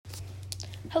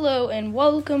Hello and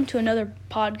welcome to another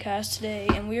podcast today.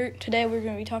 And we're going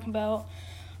to be talking about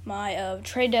my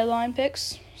trade deadline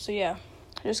picks. So I'm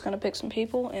just going to pick some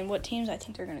people and what teams I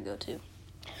think they're going to go to.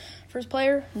 First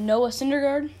player, Noah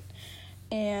Syndergaard,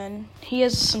 and he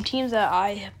has some teams that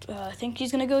I think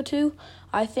he's going to go to.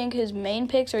 I think his main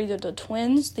picks are either the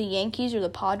Twins, the Yankees, or the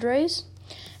Padres.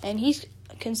 And he's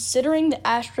considering the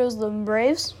Astros, the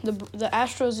Braves. The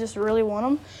Astros just really want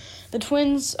him. The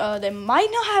Twins, they might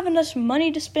not have enough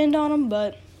money to spend on them,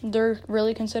 but they're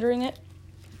really considering it.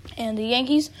 And the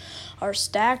Yankees are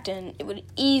stacked, and it would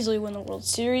easily win the World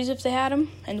Series if they had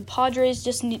him. And the Padres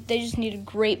just need a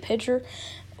great pitcher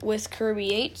with Kirby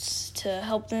Yates to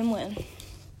help them win.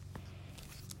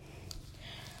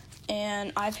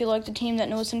 And I feel like the team that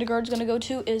Noah Syndergaard is going to go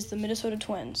to is the Minnesota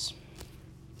Twins.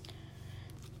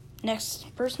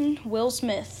 Next person, Will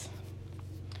Smith.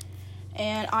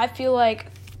 And I feel like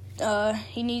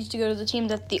he needs to go to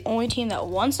the only team that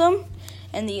wants him,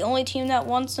 and the only team that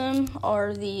wants him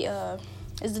is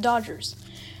the Dodgers.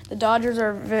 The Dodgers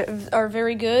are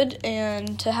very good,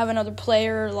 and to have another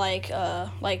player like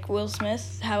Will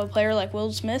Smith,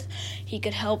 he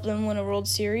could help them win a World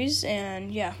Series,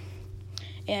 and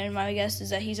my guess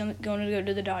is that he's going to go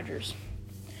to the Dodgers.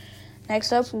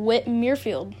 Next up, Whit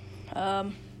Merrifield.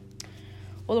 The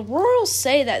Royals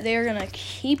say that they are going to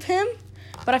keep him.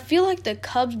 But I feel like the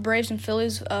Cubs, Braves, and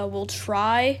Phillies will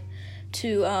try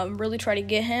to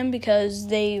get him because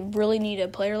they really need a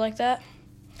player like that.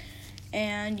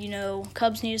 And,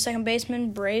 Cubs need a second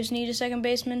baseman, Braves need a second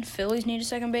baseman, Phillies need a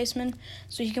second baseman.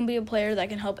 So he can be a player that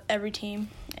can help every team.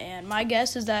 And my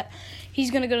guess is that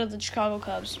he's going to go to the Chicago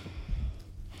Cubs.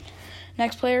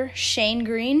 Next player, Shane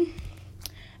Green.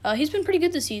 He's been pretty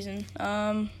good this season.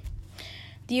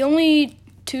 The only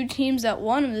two teams that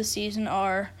won him this season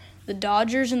are the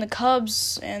Dodgers and the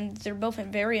Cubs, and they're both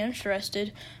very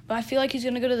interested. But I feel like he's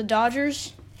going to go to the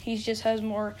Dodgers. He just has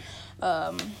more,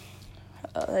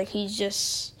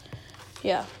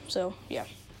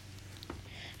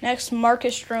 Next,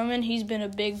 Marcus Stroman. He's been a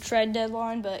big trade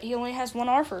deadline, but he only has one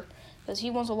offer because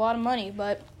he wants a lot of money.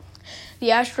 But the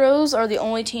Astros are the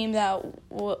only team that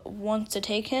wants to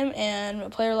take him, and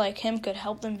a player like him could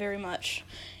help them very much.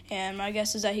 And my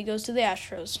guess is that he goes to the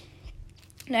Astros.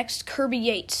 Next, Kirby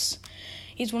Yates.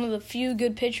 He's one of the few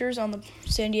good pitchers on the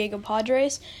San Diego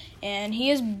Padres, and he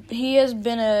has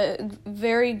been a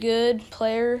very good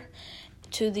player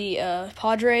to the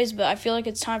Padres, but I feel like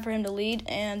it's time for him to lead,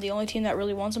 and the only team that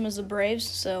really wants him is the Braves,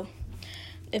 so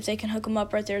if they can hook him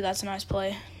up right there, that's a nice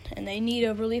play. And they need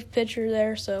a relief pitcher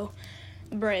there, so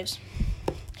the Braves.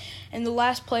 And the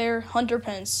last player, Hunter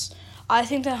Pence. I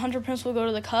think that Hunter Pence will go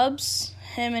to the Cubs.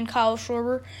 Him and Kyle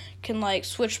Schwarber can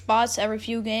switch spots every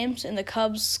few games, and the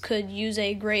Cubs could use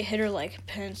a great hitter like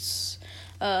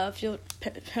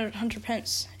Hunter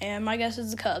Pence. And my guess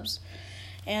is the Cubs.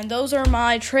 And those are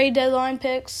my trade deadline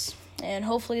picks, and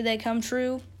hopefully they come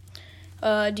true.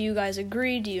 Do you guys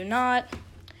agree? Do you not?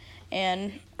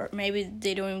 Or maybe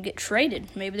they don't even get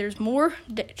traded. Maybe there's more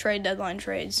trade deadline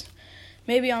trades.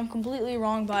 Maybe I'm completely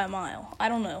wrong by a mile. I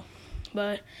don't know.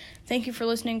 But thank you for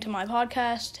listening to my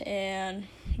podcast, and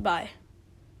bye.